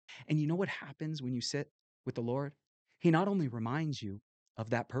And you know what happens when you sit with the Lord? He not only reminds you of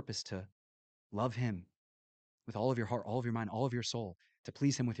that purpose to love Him with all of your heart, all of your mind, all of your soul, to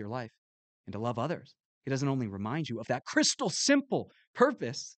please Him with your life and to love others. He doesn't only remind you of that crystal simple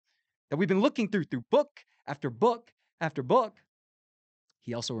purpose that we've been looking through book after book after book.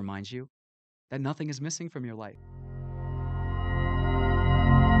 He also reminds you that nothing is missing from your life.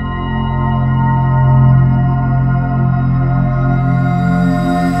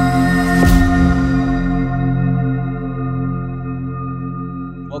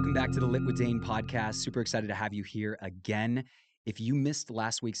 Welcome back to the Lit with Dane podcast. Super excited to have you here again. If you missed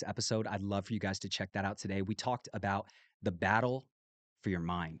last week's episode, I'd love for you guys to check that out today. We talked about the battle for your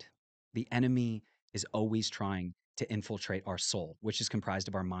mind. The enemy is always trying to infiltrate our soul, which is comprised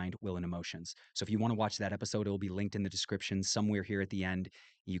of our mind, will, and emotions. So if you want to watch that episode, it will be linked in the description somewhere here at the end.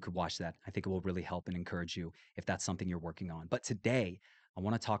 You could watch that. I think it will really help and encourage you if that's something you're working on. But today, I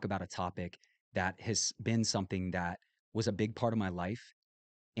want to talk about a topic that has been something that was a big part of my life.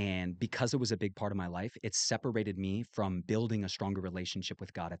 And because it was a big part of my life, it separated me from building a stronger relationship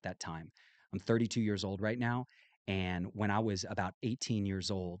with God at that time. I'm 32 years old right now. And when I was about 18 years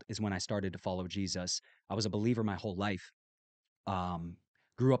old is when I started to follow Jesus. I was a believer my whole life, um,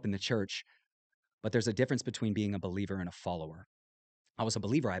 grew up in the church, but there's a difference between being a believer and a follower. I was a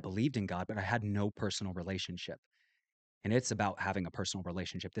believer. I believed in God, but I had no personal relationship. And it's about having a personal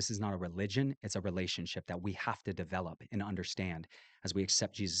relationship. This is not a religion, it's a relationship that we have to develop and understand as we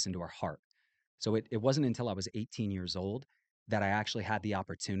accept Jesus into our heart. So it wasn't until I was 18 years old that I actually had the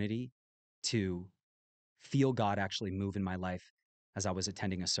opportunity to feel God actually move in my life as I was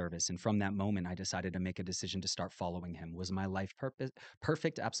attending a service. And from that moment, I decided to make a decision to start following Him. Was my life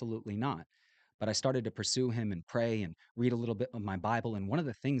perfect? Absolutely not. But I started to pursue Him and pray and read a little bit of my Bible. And one of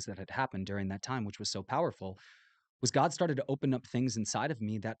the things that had happened during that time, which was so powerful, was God started to open up things inside of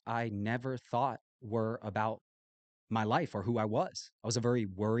me that I never thought were about my life or who I was. I was a very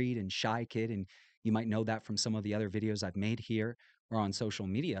worried and shy kid. And you might know that from some of the other videos I've made here or on social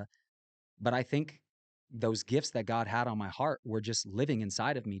media. But I think those gifts that God had on my heart were just living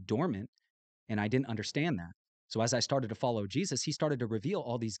inside of me dormant. And I didn't understand that. So as I started to follow Jesus, He started to reveal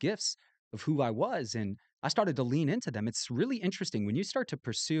all these gifts of who I was. And I started to lean into them. It's really interesting when you start to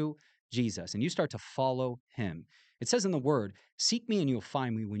pursue Jesus and you start to follow Him. It says in the Word, seek me and you'll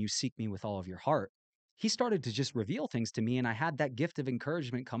find me when you seek me with all of your heart. He started to just reveal things to me, and I had that gift of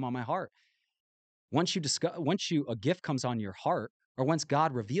encouragement come on my heart. Once a gift comes on your heart, or once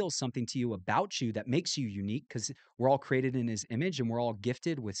God reveals something to you about you that makes you unique, because we're all created in His image and we're all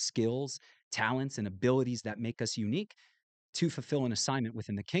gifted with skills, talents, and abilities that make us unique to fulfill an assignment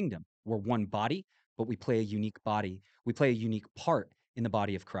within the kingdom. We're one body, but we play a unique body. We play a unique part in the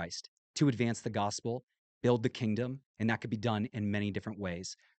body of Christ to advance the gospel, build the kingdom, and that could be done in many different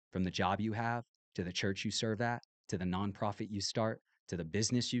ways, from the job you have, to the church you serve at, to the nonprofit you start, to the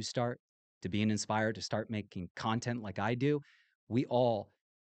business you start, to being inspired to start making content like I do. We all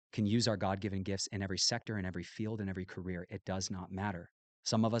can use our God given gifts in every sector, in every field, in every career. It does not matter.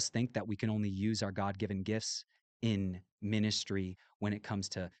 Some of us think that we can only use our God given gifts in ministry when it comes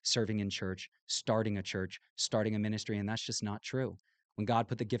to serving in church, starting a ministry, and that's just not true. When God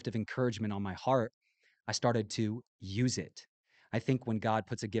put the gift of encouragement on my heart, I started to use it. I think when God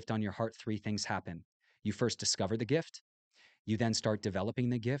puts a gift on your heart, three things happen. You first discover the gift, you then start developing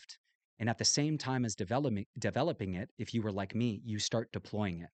the gift, and at the same time as developing it, if you were like me, you start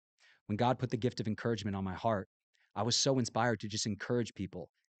deploying it. When God put the gift of encouragement on my heart, I was so inspired to just encourage people.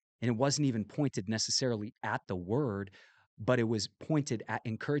 And it wasn't even pointed necessarily at the word, but it was pointed at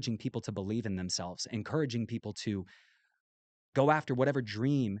encouraging people to believe in themselves, encouraging people to go after whatever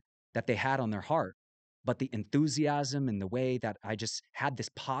dream that they had on their heart. But the enthusiasm and the way that I just had this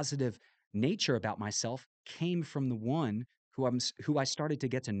positive nature about myself came from the one who I started to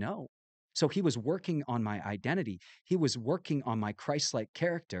get to know. So He was working on my identity. He was working on my Christ-like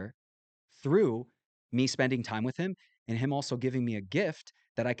character through me spending time with Him, and Him also giving me a gift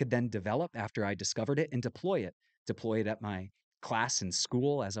that I could then develop after I discovered it and deploy it at my class in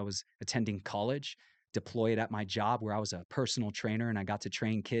school as I was attending college, deploy it at my job where I was a personal trainer and I got to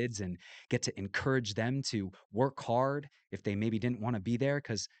train kids and get to encourage them to work hard if they maybe didn't want to be there.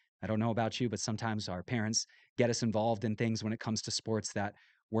 Because I don't know about you, but sometimes our parents get us involved in things when it comes to sports that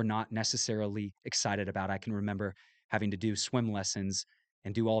we're not necessarily excited about. I can remember having to do swim lessons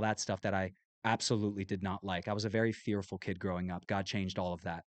and do all that stuff that I absolutely did not like. I was a very fearful kid growing up. God changed all of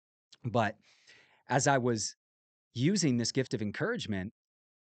that. But as I was using this gift of encouragement,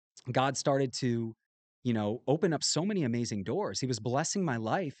 God started to, open up so many amazing doors. He was blessing my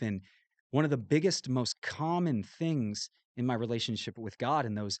life. And one of the biggest, most common things in my relationship with God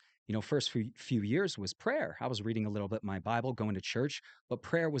in those, first few years was prayer. I was reading a little bit my Bible, going to church, but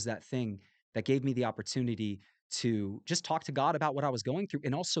prayer was that thing that gave me the opportunity to just talk to God about what I was going through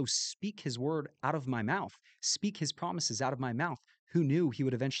and also speak his word out of my mouth, speak his promises out of my mouth. Who knew he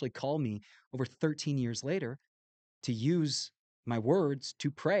would eventually call me over 13 years later to use my words to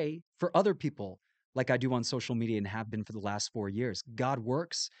pray for other people like I do on social media and have been for the last 4 years. God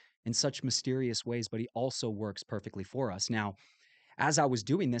works in such mysterious ways, but he also works perfectly for us. Now, as I was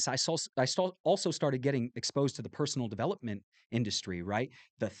doing this, I also started getting exposed to the personal development industry, right?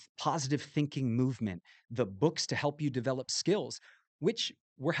 The positive thinking movement, the books to help you develop skills, which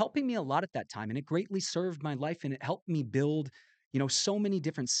were helping me a lot at that time. And it greatly served my life and it helped me build, so many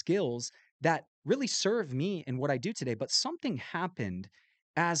different skills that really serve me in what I do today. But something happened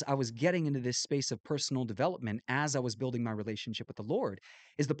as I was getting into this space of personal development, as I was building my relationship with the Lord,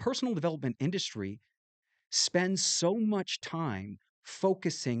 is the personal development industry spends so much time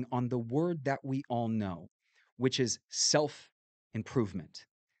focusing on the word that we all know, which is self improvement.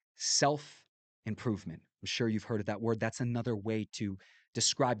 Self improvement. I'm sure you've heard of that word. That's another way to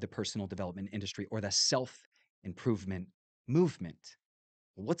describe the personal development industry or the self improvement movement.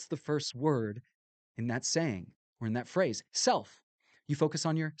 What's the first word in that saying or in that phrase? Self. You focus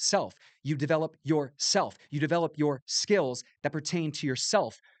on yourself. You develop yourself. You develop your skills that pertain to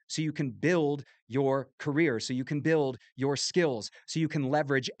yourself so you can build your career, so you can build your skills, so you can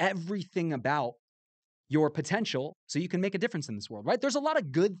leverage everything about your potential so you can make a difference in this world, right? There's a lot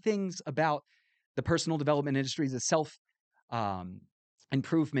of good things about the personal development industry, the self um,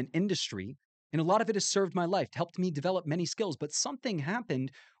 improvement industry. And a lot of it has served my life, helped me develop many skills. But something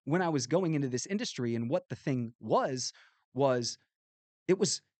happened when I was going into this industry. And what the thing was it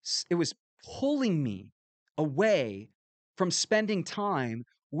was it was pulling me away from spending time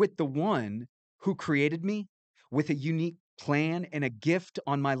with the one who created me with a unique plan and a gift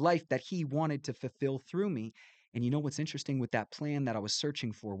on my life that he wanted to fulfill through me. And you know what's interesting with that plan that I was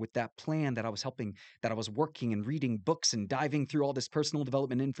searching for, with that plan that I was helping, that I was working and reading books and diving through all this personal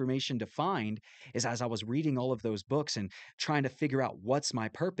development information to find, is as I was reading all of those books and trying to figure out what's my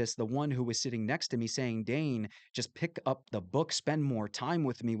purpose, the one who was sitting next to me saying, Dane, just pick up the book, spend more time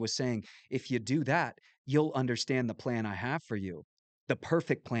with me, was saying, if you do that, you'll understand the plan I have for you. The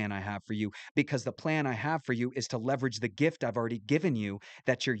perfect plan I have for you, because the plan I have for you is to leverage the gift I've already given you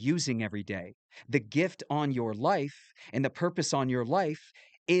that you're using every day. The gift on your life and the purpose on your life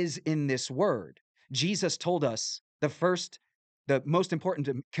is in this word. Jesus told us the most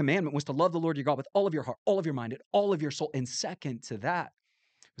important commandment was to love the Lord your God with all of your heart, all of your mind, and all of your soul. And second to that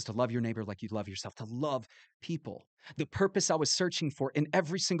was to love your neighbor like you love yourself, to love people. The purpose I was searching for in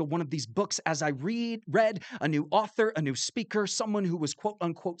every single one of these books as I read a new author, a new speaker, someone who was quote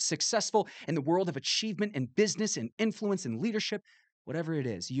unquote successful in the world of achievement and business and influence and leadership, whatever it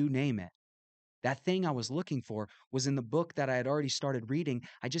is, you name it. That thing I was looking for was in the book that I had already started reading.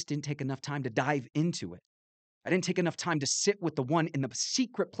 I just didn't take enough time to dive into it. I didn't take enough time to sit with the one in the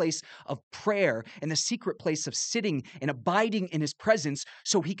secret place of prayer, in the secret place of sitting and abiding in his presence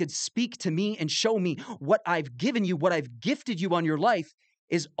so he could speak to me and show me what I've given you, what I've gifted you on your life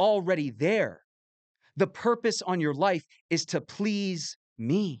is already there. The purpose on your life is to please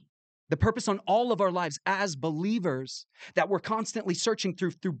me. The purpose on all of our lives as believers that we're constantly searching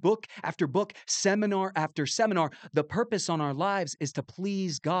through book after book, seminar after seminar. The purpose on our lives is to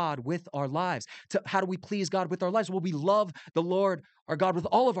please God with our lives. How do we please God with our lives? Well, we love the Lord our God with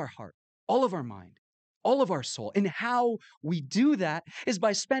all of our heart, all of our mind, all of our soul. And how we do that is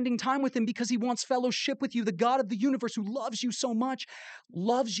by spending time with him, because he wants fellowship with you. The God of the universe, who loves you so much,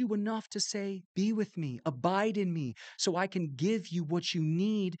 loves you enough to say, be with me, abide in me, so I can give you what you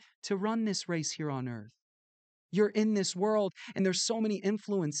need to run this race here on earth. You're in this world, and there's so many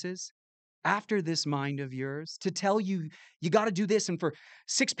influences after this mind of yours to tell you, you got to do this, and for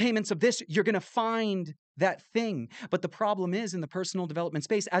 6 payments of this, you're going to find that thing. But the problem is, in the personal development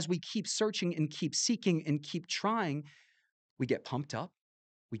space, as we keep searching and keep seeking and keep trying, we get pumped up,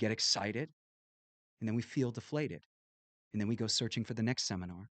 we get excited, and then we feel deflated. And then we go searching for the next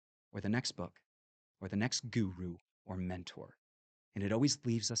seminar or the next book or the next guru or mentor. And it always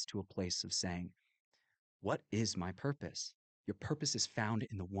leaves us to a place of saying, what is my purpose? Your purpose is found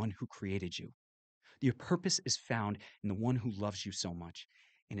in the one who created you. Your purpose is found in the one who loves you so much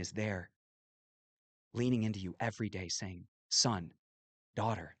and is there leaning into you every day saying, son,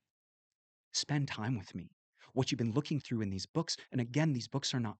 daughter, spend time with me. What you've been looking through in these books, and again, these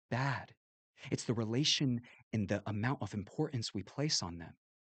books are not bad. It's the relation and the amount of importance we place on them.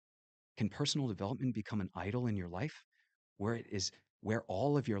 Can personal development become an idol in your life where it is where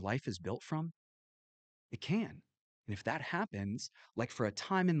all of your life is built from? It can. And if that happens, like for a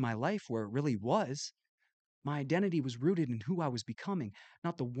time in my life where it really was, my identity was rooted in who I was becoming,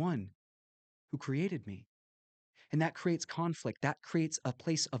 not the one who created me. And that creates conflict. That creates a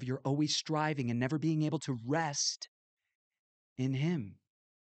place of you're always striving and never being able to rest in Him.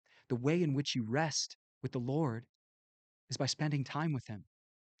 The way in which you rest with the Lord is by spending time with Him.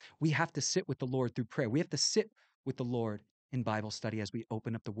 We have to sit with the Lord through prayer. We have to sit with the Lord in Bible study as we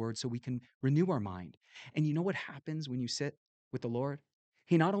open up the Word so we can renew our mind. And you know what happens when you sit with the Lord?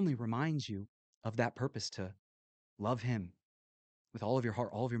 He not only reminds you of that purpose to love Him with all of your heart,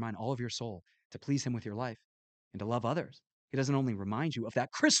 all of your mind, all of your soul, to please Him with your life, and to love others. He doesn't only remind you of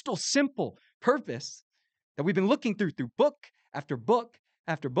that crystal simple purpose that we've been looking through book after book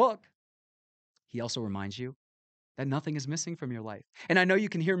after book. He also reminds you that nothing is missing from your life. And I know you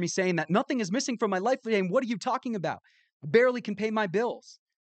can hear me saying that nothing is missing from my life. And what are you talking about? I barely can pay my bills.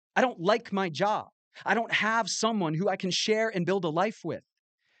 I don't like my job. I don't have someone who I can share and build a life with.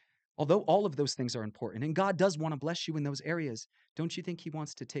 Although all of those things are important, and God does want to bless you in those areas, don't you think He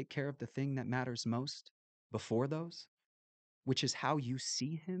wants to take care of the thing that matters most before those, which is how you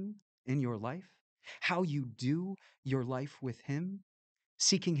see Him in your life, how you do your life with Him,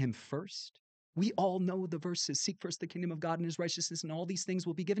 seeking Him first? We all know the verses: seek first the kingdom of God and His righteousness, and all these things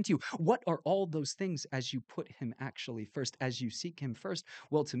will be given to you. What are all those things as you put Him actually first, as you seek Him first?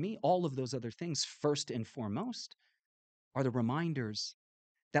 Well, to me, all of those other things, first and foremost, are the reminders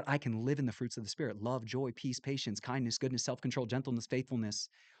that I can live in the fruits of the Spirit: love, joy, peace, patience, kindness, goodness, self-control, gentleness, faithfulness,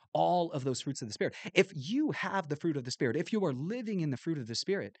 all of those fruits of the Spirit. If you have the fruit of the Spirit, if you are living in the fruit of the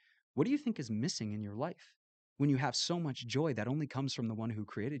Spirit, what do you think is missing in your life when you have so much joy that only comes from the one who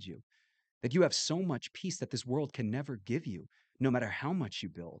created you? That you have so much peace that this world can never give you, no matter how much you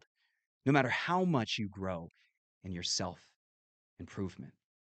build, no matter how much you grow in your self-improvement.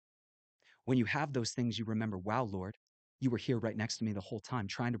 When you have those things, you remember, wow, Lord, you were here right next to me the whole time,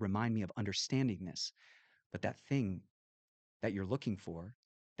 trying to remind me of understanding this. But that thing that you're looking for,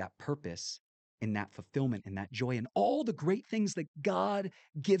 that purpose, in that fulfillment, and that joy, and all the great things that God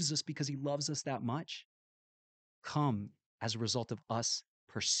gives us because He loves us that much, come as a result of us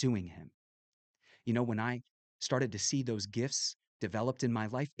pursuing Him. You know, when I started to see those gifts developed in my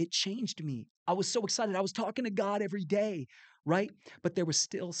life, it changed me. I was so excited. I was talking to God every day, right? But there was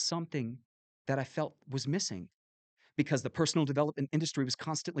still something that I felt was missing, because the personal development industry was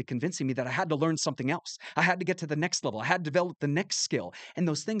constantly convincing me that I had to learn something else. I had to get to the next level. I had to develop the next skill. And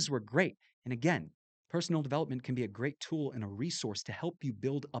those things were great. And again, personal development can be a great tool and a resource to help you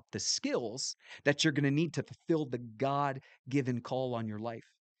build up the skills that you're going to need to fulfill the God-given call on your life.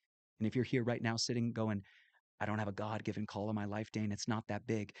 And if you're here right now sitting going, I don't have a God-given call on my life, Dane, it's not that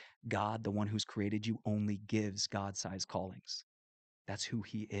big. God, the one who's created you, only gives God-sized callings. That's who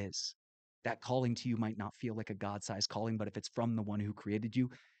He is. That calling to you might not feel like a God-sized calling, but if it's from the one who created you,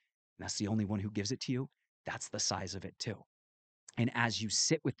 and that's the only one who gives it to you, that's the size of it too. And as you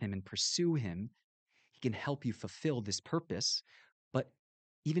sit with Him and pursue Him, He can help you fulfill this purpose. But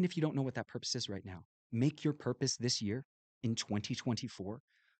even if you don't know what that purpose is right now, make your purpose this year in 2024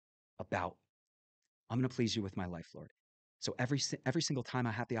 about, I'm going to please you with my life, Lord. So every single time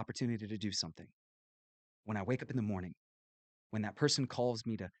I have the opportunity to do something, when I wake up in the morning, when that person calls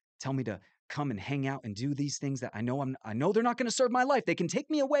me to tell me to come and hang out and do these things that I know they're not going to serve my life. They can take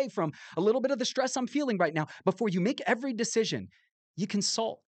me away from a little bit of the stress I'm feeling right now. Before you make every decision, you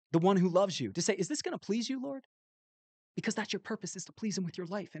consult the one who loves you to say, is this going to please you, Lord? Because that's your purpose, is to please Him with your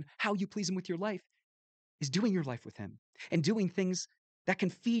life. And how you please Him with your life is doing your life with Him and doing things that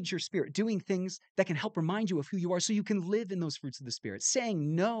can feed your spirit, doing things that can help remind you of who you are so you can live in those fruits of the Spirit.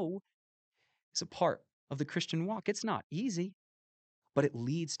 Saying no is a part of the Christian walk. It's not easy, but it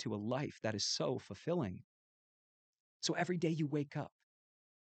leads to a life that is so fulfilling. So every day you wake up,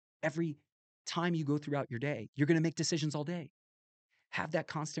 every time you go throughout your day, you're going to make decisions all day. Have that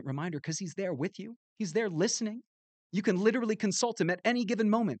constant reminder, because He's there with you. He's there listening. You can literally consult Him at any given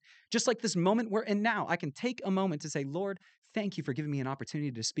moment. Just like this moment we're in now, I can take a moment to say, Lord, thank you for giving me an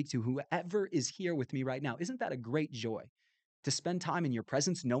opportunity to speak to whoever is here with me right now. Isn't that a great joy to spend time in your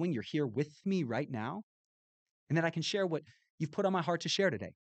presence, knowing you're here with me right now, and that I can share what you've put on my heart to share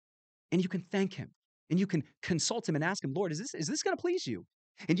today? And you can thank Him, and you can consult Him and ask Him, Lord, is this going to please you?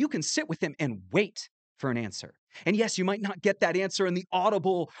 And you can sit with Him and wait for an answer. And yes, you might not get that answer in the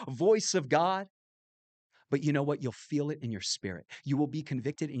audible voice of God, but you know what? You'll feel it in your spirit. You will be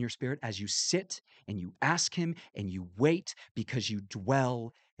convicted in your spirit as you sit and you ask Him and you wait, because you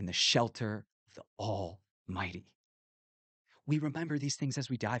dwell in the shelter of the Almighty. We remember these things as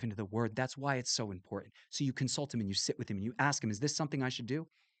we dive into the Word. That's why it's so important. So you consult Him and you sit with Him and you ask Him, is this something I should do?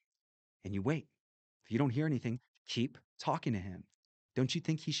 And you wait. If you don't hear anything, Keep talking to him. Don't you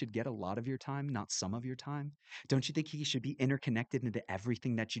think he should get a lot of your time, not some of your time? Don't you think he should be interconnected into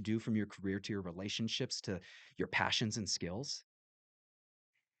everything that you do, from your career to your relationships to your passions and skills?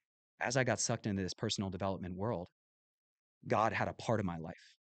 As I got sucked into this personal development world, God had a part of my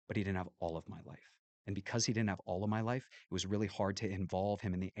life, but he didn't have all of my life. And because he didn't have all of my life, it was really hard to involve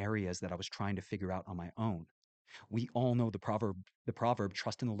him in the areas that I was trying to figure out on my own. We all know the proverb,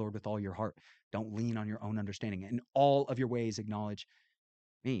 trust in the Lord with all your heart. Don't lean on your own understanding. In all of your ways, acknowledge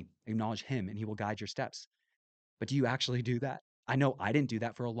me, acknowledge him, and he will guide your steps. But do you actually do that? I know I didn't do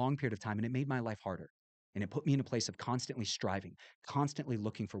that for a long period of time, and it made my life harder. And it put me in a place of constantly striving, constantly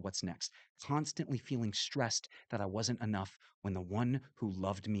looking for what's next, constantly feeling stressed that I wasn't enough, when the one who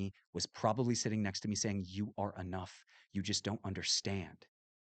loved me was probably sitting next to me saying, "You are enough. You just don't understand.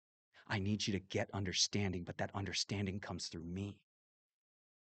 I need you to get understanding, but that understanding comes through me."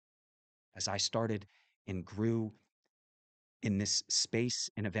 As I started and grew in this space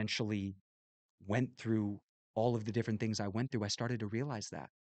and eventually went through all of the different things I went through, I started to realize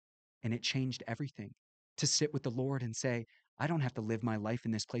that. And it changed everything. To sit with the Lord and say, I don't have to live my life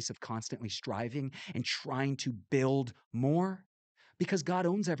in this place of constantly striving and trying to build more, because God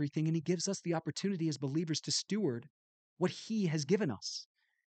owns everything and he gives us the opportunity as believers to steward what he has given us.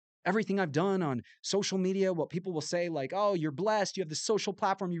 Everything I've done on social media, what people will say, like, oh, you're blessed, you have this social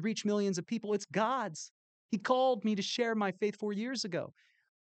platform, you reach millions of people, it's God's. He called me to share my faith 4 years ago.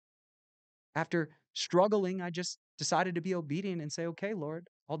 After struggling, I just decided to be obedient and say, okay, Lord,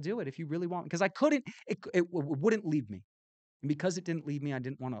 I'll do it if you really want, because I couldn't, wouldn't leave me. And because it didn't leave me, I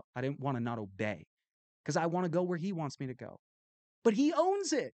didn't want to not obey, because I want to go where he wants me to go. But he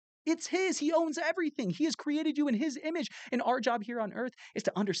owns it. It's his. He owns everything. He has created you in his image. And our job here on earth is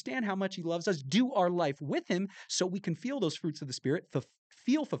to understand how much he loves us, do our life with him so we can feel those fruits of the Spirit,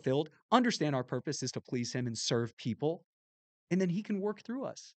 feel fulfilled, understand our purpose is to please him and serve people. And then he can work through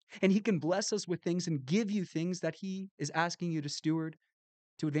us, and he can bless us with things and give you things that he is asking you to steward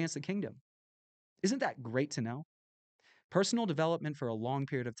to advance the kingdom. Isn't that great to know? Personal development for a long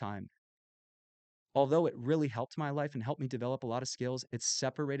period of time, although it really helped my life and helped me develop a lot of skills, it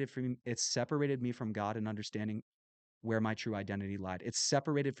separated me from God and understanding where my true identity lied. It's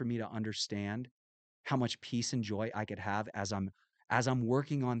separated for me to understand how much peace and joy I could have as I'm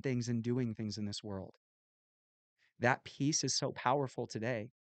working on things and doing things in this world. That peace is so powerful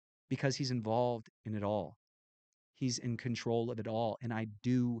today because he's involved in it all. He's in control of it all. And I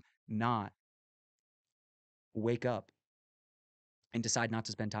do not wake up and decide not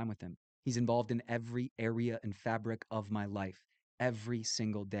to spend time with him. He's involved in every area and fabric of my life every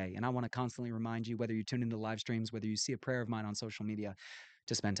single day. And I want to constantly remind you, whether you tune into live streams, whether you see a prayer of mine on social media,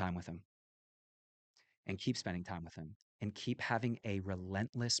 to spend time with him and keep spending time with him and keep having a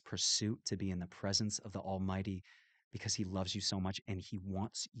relentless pursuit to be in the presence of the Almighty, because he loves you so much and he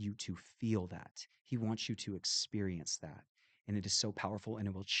wants you to feel that. He wants you to experience that. And it is so powerful, and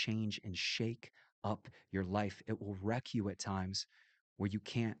it will change and shake up your life. It will wreck you at times where you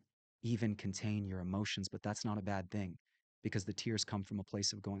can't even contain your emotions, but that's not a bad thing, because the tears come from a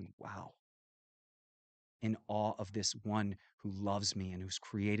place of going, wow, in awe of this one who loves me and who's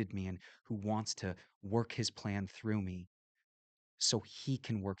created me and who wants to work his plan through me so he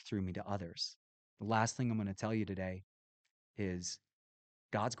can work through me to others. The last thing I'm going to tell you today is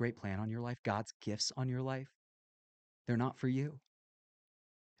God's great plan on your life, God's gifts on your life, they're not for you.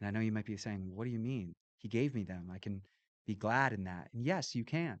 And I know you might be saying, what do you mean? He gave me them. I can be glad in that. And yes, you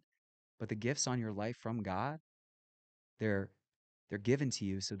can. But the gifts on your life from God, they're they're given to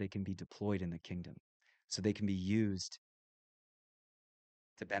you so they can be deployed in the kingdom. So they can be used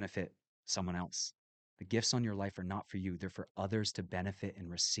to benefit someone else. The gifts on your life are not for you, they're for others to benefit and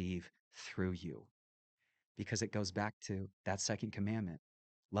receive through you. Because it goes back to that second commandment: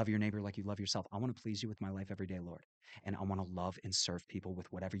 love your neighbor like you love yourself. I want to please you with my life every day, Lord. And I want to love and serve people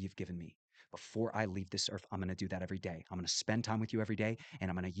with whatever you've given me. Before I leave this earth, I'm going to do that every day. I'm going to spend time with you every day,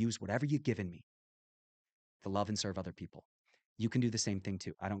 and I'm going to use whatever you've given me to love and serve other people. You can do the same thing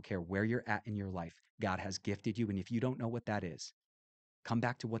too. I don't care where you're at in your life. God has gifted you. And if you don't know what that is, come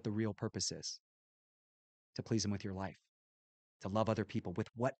back to what the real purpose is: to please him with your life, to love other people with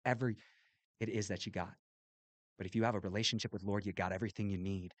whatever it is that you got. But if you have a relationship with Lord, you got everything you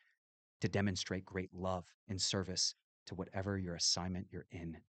need to demonstrate great love and service to whatever your assignment you're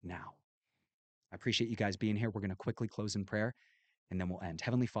in now. I appreciate you guys being here. We're going to quickly close in prayer, and then we'll end.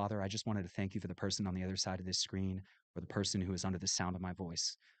 Heavenly Father, I just wanted to thank you for the person on the other side of this screen, or the person who is under the sound of my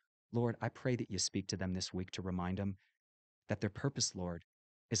voice. Lord, I pray that you speak to them this week to remind them that their purpose, Lord,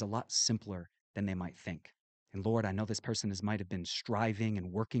 is a lot simpler than they might think. And Lord, I know this person might have been striving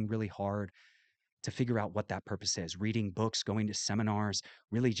and working really hard, to figure out what that purpose is, reading books, going to seminars,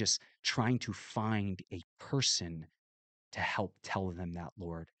 really just trying to find a person to help tell them that,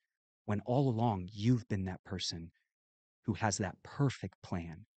 Lord, when all along you've been that person who has that perfect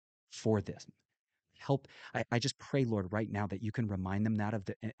plan for this. Help. I just pray, Lord, right now that you can remind them that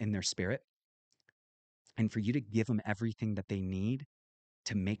in their spirit, and for you to give them everything that they need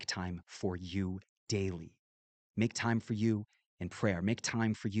to make time for you daily. Make time for you in prayer, make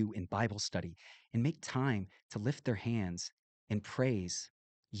time for you in Bible study, and make time to lift their hands and praise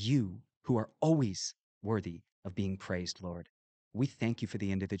you who are always worthy of being praised, Lord. We thank you for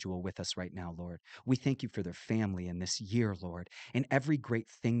the individual with us right now, Lord. We thank you for their family in this year, Lord, and every great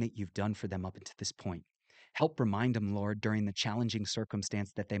thing that you've done for them up until this point. Help remind them, Lord, during the challenging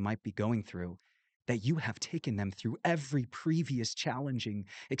circumstance that they might be going through, that you have taken them through every previous challenging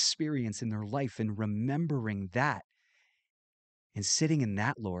experience in their life, and remembering that and sitting in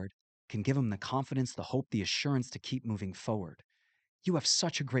that, Lord, can give them the confidence, the hope, the assurance to keep moving forward. You have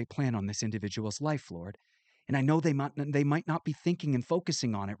such a great plan on this individual's life, Lord. And I know they might not be thinking and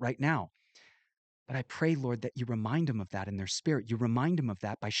focusing on it right now. But I pray, Lord, that you remind them of that in their spirit. You remind them of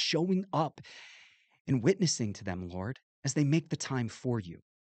that by showing up and witnessing to them, Lord, as they make the time for you.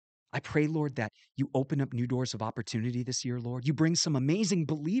 I pray, Lord, that you open up new doors of opportunity this year, Lord. You bring some amazing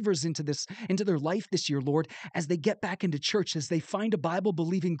believers into their life this year, Lord, as they get back into church, as they find a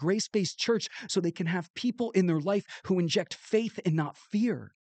Bible-believing, grace-based church, so they can have people in their life who inject faith and not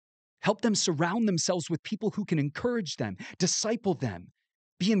fear. Help them surround themselves with people who can encourage them, disciple them,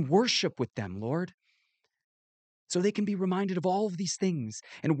 be in worship with them, Lord, so they can be reminded of all of these things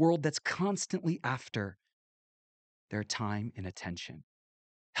in a world that's constantly after their time and attention.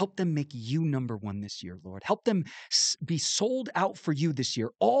 Help them make you number one this year, Lord. Help them be sold out for you this year,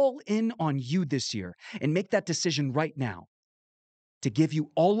 all in on you this year, and make that decision right now to give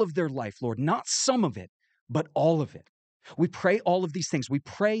you all of their life, Lord, not some of it, but all of it. We pray all of these things. We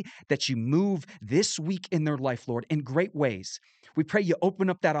pray that you move this week in their life, Lord, in great ways. We pray you open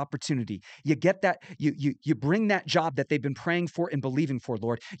up that opportunity. You get that, you bring that job that they've been praying for and believing for,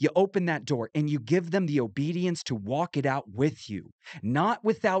 Lord. You open that door and you give them the obedience to walk it out with you. Not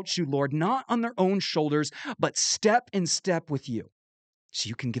without you, Lord, not on their own shoulders, but step in step with you. So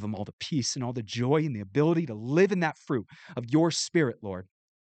you can give them all the peace and all the joy and the ability to live in that fruit of your spirit, Lord,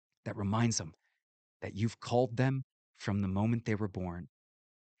 that reminds them that you've called them from the moment they were born,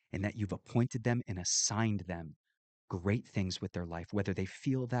 and that you've appointed them and assigned them great things with their life, whether they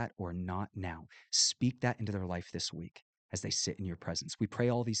feel that or not now. Speak that into their life this week as they sit in your presence. We pray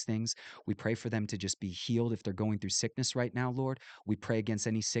all these things. We pray for them to just be healed if they're going through sickness right now, Lord. We pray against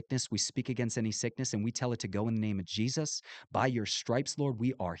any sickness. We speak against any sickness, and we tell it to go in the name of Jesus. By your stripes, Lord,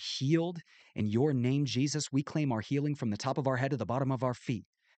 we are healed. In your name, Jesus, we claim our healing from the top of our head to the bottom of our feet.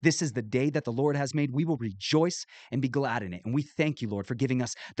 This is the day that the Lord has made. We will rejoice and be glad in it. And we thank you, Lord, for giving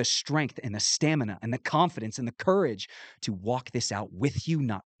us the strength and the stamina and the confidence and the courage to walk this out with you,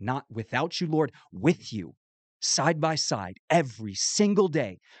 not without you, Lord, with you, side by side, every single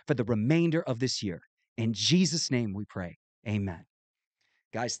day for the remainder of this year. In Jesus' name we pray. Amen.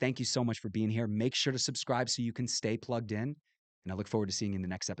 Guys, thank you so much for being here. Make sure to subscribe so you can stay plugged in. And I look forward to seeing you in the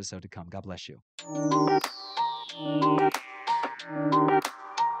next episode to come. God bless you.